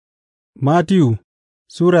Mattiyu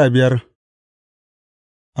Sura biyar.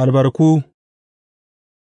 Albarku.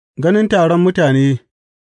 Ganin taron mutane,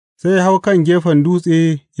 sai ya hau kan gefen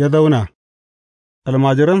dutse ya zauna,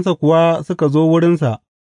 almajiransa kuwa suka zo wurinsa,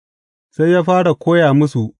 sai ya fara koya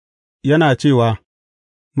musu, yana cewa,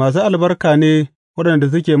 Masu albarka ne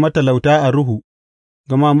waɗanda suke matalauta a ruhu,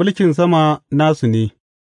 gama mulkin sama nasu ne;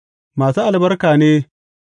 masu albarka ne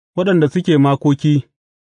waɗanda suke makoki,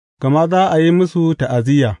 gama za a yi musu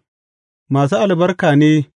ta'aziyya. Masu albarka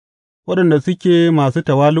ne waɗanda suke masu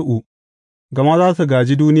tawali'u, gama za su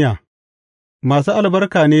gāji duniya; masu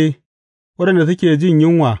albarka ne waɗanda suke jin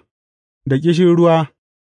yunwa da ƙishirwa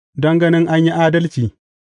don ganin an yi adalci,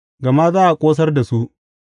 gama za a ƙosar da su;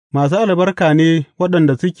 masu albarka ne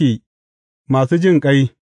waɗanda suke masu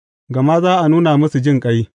jinƙai, gama za a nuna musu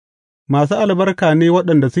jinƙai; masu albarka ne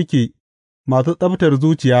waɗanda suke masu tsabtar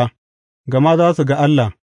zuciya, gama za su ga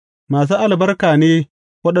Allah; masu albarka ne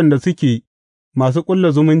waɗanda suke masu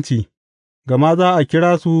ƙulla zumunci, gama za a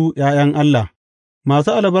kira su ’ya'yan Allah;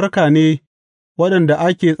 masu albarka ne waɗanda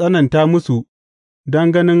ake tsananta musu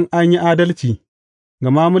don ganin an yi adalci,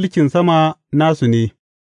 gama mulkin sama nasu ne;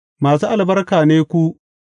 masu albarka ne ku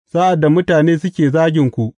sa'ad da mutane suke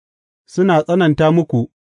zaginku, suna tsananta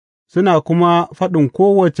muku, suna kuma faɗin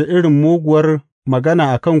kowace irin muguwar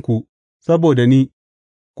magana a kanku saboda ni,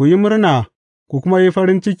 ku yi murna ku kuma yi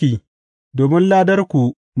farin ciki, domin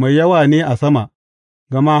ladarku mai yawa ne a sama,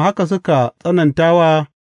 gama haka suka tsananta wa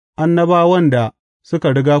annabawan da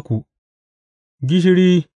suka riga ku.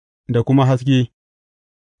 Gishiri da kuma haske.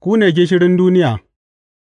 Ku ne gishirin duniya,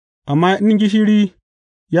 amma in gishiri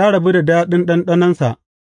ya rabu da daɗin ɗanɗanonsa,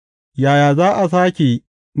 yaya za a sāke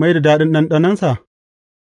mai da daɗin ɗanɗanonsa?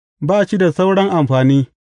 Ba shi da sauran amfani,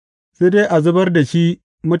 sai dai a zubar da shi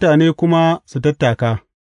mutane kuma su tattaka.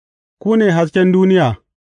 Ku ne hasken duniya.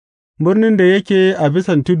 Birnin da yake a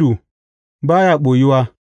bisan tudu ba ya ɓoyuwa,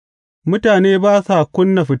 mutane ba sa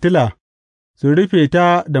ƙuna fitila su rufe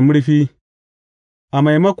ta da murfi, a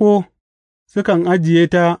maimako, sukan ajiye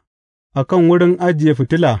ta a kan wurin ajiye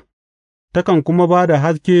fitila, takan kuma ba da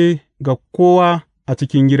haske ga kowa a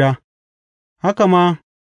cikin gida. Haka ma,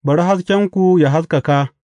 bari haskenku ya haskaka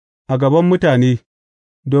a gaban mutane,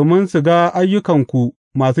 domin su ga ayyukanku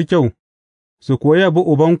masu kyau, su kuwa yabi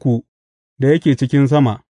Ubanku da yake cikin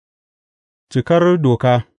sama. Cikar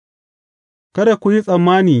doka. Kada ku yi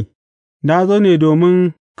tsammani na zo ne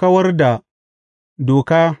domin kawar da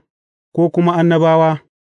doka ko kuma annabawa;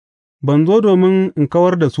 ban zo domin in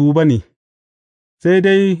kawar da su ba ne, sai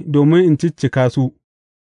dai domin in ciccika su.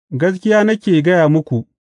 Gaskiya nake gaya muku,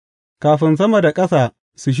 kafin sama da ƙasa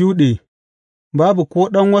su shuɗe, babu ko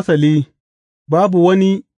ɗan wasali, babu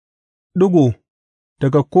wani ɗigo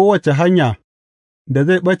daga kowace hanya da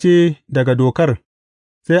zai ɓace daga dokar,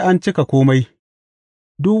 sai an cika kome.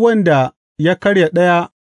 Duk wanda ya karya ɗaya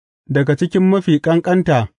daga cikin mafi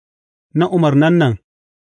ƙanƙanta na umarnan nan,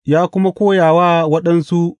 ya kuma koya wa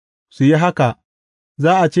waɗansu su yi haka,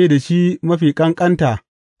 za a ce da shi mafi ƙanƙanta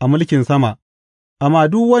a mulkin sama, amma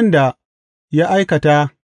duk wanda ya aikata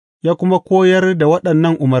ya kuma koyar da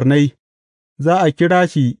waɗannan umarnai, za a kira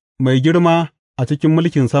shi mai girma a cikin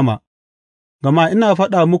mulkin sama. Gama ina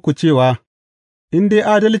faɗa muku cewa, in dai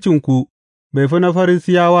adalcinku bai fi na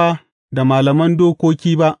Farisiyawa da malaman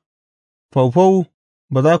dokoki ba, faufau,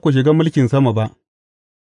 ba za ku shiga mulkin sama ba.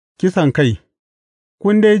 Kisankai.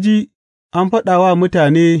 Kun dai ji an faɗa wa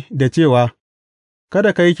mutane da cewa,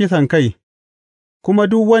 Kada ka yi kisankai, kuma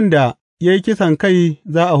duk wanda ya yi kisankai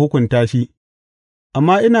za a hukunta shi,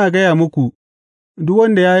 amma ina gaya muku, duk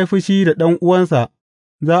wanda ya yi fushi da ɗan'uwansa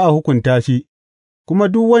za a hukunta shi, kuma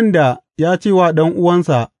duk wanda ya ce wa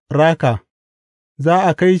ɗan'uwansa Raka, za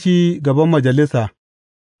a kai shi gaban majalisa,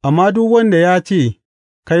 amma duk wanda ya ce,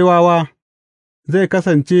 Kai wawa, zai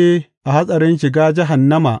kasance a hatsarin shiga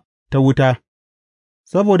jahannama ta wuta.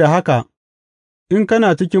 Saboda haka, in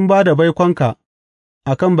kana cikin ba da baikonka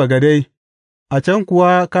a kan bagade, a can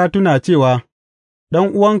kuwa ka tuna cewa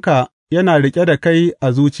ɗan'uwanka yana riƙe da kai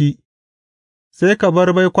a zuci, sai ka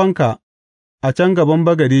bar baikonka a can gaban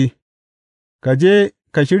bagade, ka je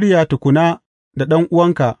ka shirya tukuna da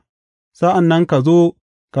ɗan'uwanka, sa'an nan ka zo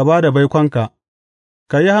ka ba da baikonka,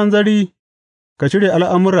 ka yi hanzari ka shirya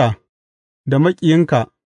al'amura da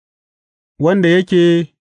maƙiyinka, wanda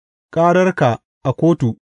yake ƙararka a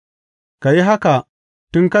kotu, ka yi haka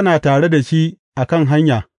tun kana tare da shi a kan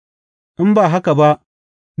hanya, in ba haka ba,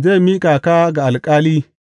 zai miƙa ka ga alƙali,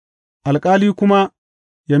 alƙali kuma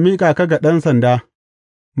ya miƙa ka ga ɗan sanda,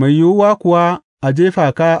 mai yiwuwa kuwa a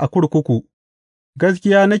jefa ka a kurkuku.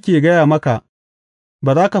 Gaskiya nake gaya maka,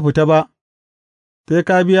 ba za ka fita ba, sai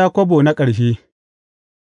ka biya kobo na ƙarshe.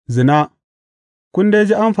 Zina. Kun dai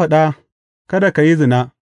ji an faɗa, Kada ka yi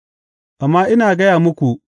zina, amma ina gaya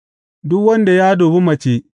muku, duk wanda ya dubi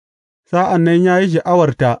mace sa'an nan ya yi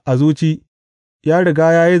sha'awarta a zuci, ya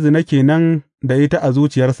riga ya yi zina ke nan da ita a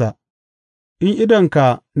zuciyarsa. In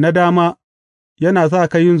idonka na dama yana sa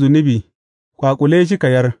ka yin zunubi, ƙwaƙule shi ka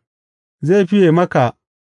yar, zai fiye maka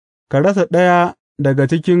ka rasa ɗaya daga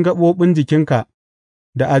cikin gaɓoɓin jikinka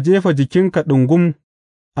da a jefa jikinka ɗungum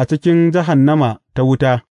a cikin jahannama ta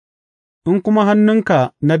wuta, in kuma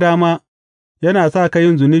hannunka na dama yana sa ka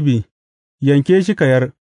yin zunubi, yanke shi ka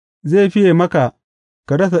yar, zai fiye maka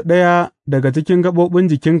ka rasa ɗaya daga cikin gaɓoɓin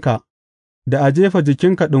jikinka da a jefa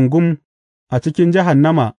jikinka ɗungum a cikin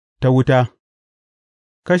jahannama ta wuta.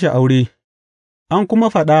 Kashe aure An kuma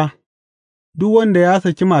faɗa, Duk wanda ya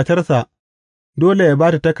saki matarsa, dole yă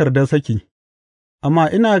ba ta takardar saki,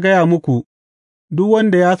 amma ina gaya muku, duk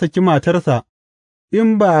wanda ya saki matarsa,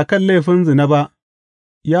 in ba a kan laifin zina ba,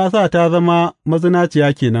 ya sa ta zama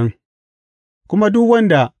mazinaciya ke nan, kuma duk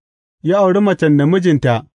wanda ya auri macen da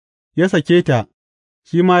mijinta ya sake ta,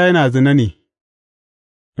 shi ma yana zina ne.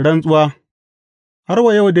 Rantsuwa Har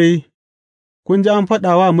wa yau dai, kun ji an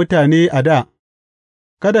faɗa wa mutane a dā,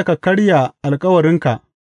 Kada ka karya alkawarinka,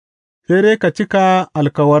 sai dai ka cika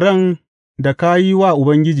alkawaran da ka yi wa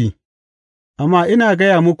Ubangiji, amma ina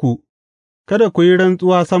gaya muku, kada ku yi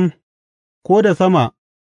rantsuwa sam, ko da sama,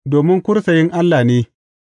 domin kursiyin Allah ne,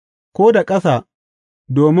 ko da ƙasa,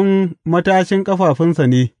 domin matashin ƙafafunsa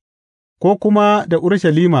ne, ko kuma da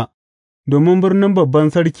Urushalima, domin birnin babban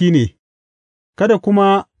sarki ne, kada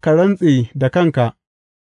kuma ka rantse da kanka,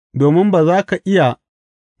 domin ba za ka iya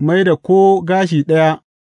mai da ko gashi ɗaya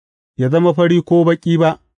ya zama fari ko baƙi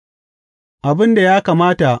ba, abin da ya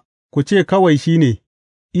kamata ku ce kawai shi ne,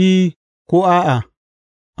 I ko A'a,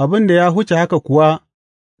 abin da ya huce haka kuwa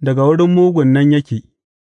daga wurin Mugun nan yake.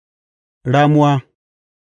 Ramuwa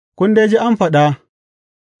Kun dai ji an faɗa,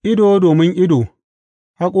 Ido domin ido,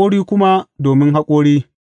 haƙori kuma domin haƙori,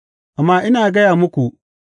 amma ina gaya muku,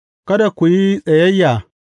 kada ku yi tsayayya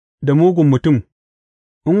da mugun mutum,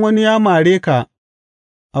 in wani ya mare ka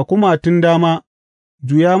a kumatun dama,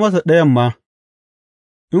 juya masa ɗayan ma,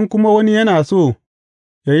 in kuma wani yana so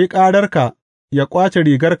yă yi ƙararka yă ƙwace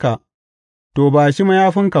rigarka, to, ba shi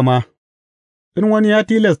mayafinka ma, in wani ya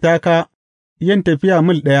tilasta ka yin tafiya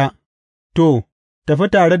mil ɗaya, to, tafi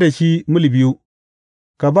tare da shi mil biyu,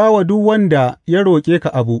 ka ba wa duk wanda ya roƙe ka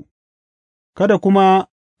abu, kada kuma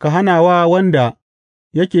ka hana wa wanda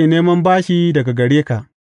yake neman bashi daga gare ka.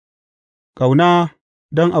 Ƙauna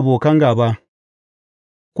don abokan gāba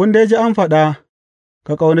Kun dai ji an faɗa,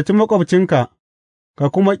 Ka ƙaunaci maƙwabcinka, ka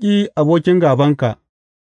kuma ƙi abokin gābanka,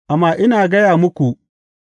 amma ina gaya muku,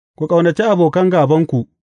 ku ƙaunaci abokan gābanku,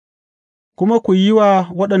 kuma ku yi wa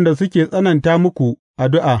waɗanda suke tsananta muku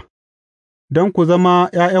addu'a, don ku zama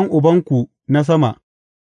 ’ya'yan Ubanku na sama,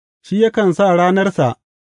 shi yakan sa ranarsa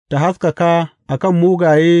ta haskaka a kan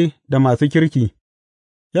mugaye da masu kirki,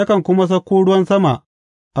 yakan kuma sauko ruwan sama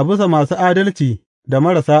a bisa masu adalci da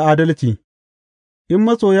marasa adalci. In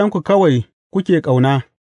masoyanku kawai kuke ƙauna,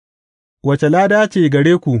 wace lada ce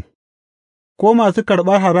gare ku, ko masu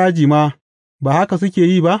karɓar haraji ma ba haka suke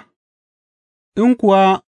yi ba? In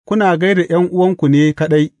kuwa kuna gai da ’yan'uwanku ne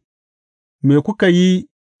kaɗai, me kuka yi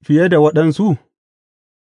fiye da waɗansu?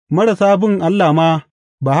 Marasa bin Allah ma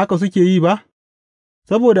ba haka suke yi ba?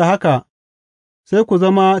 Saboda haka, sai ku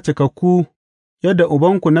zama cikakku yadda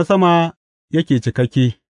Ubanku na sama yake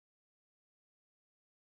cikakke.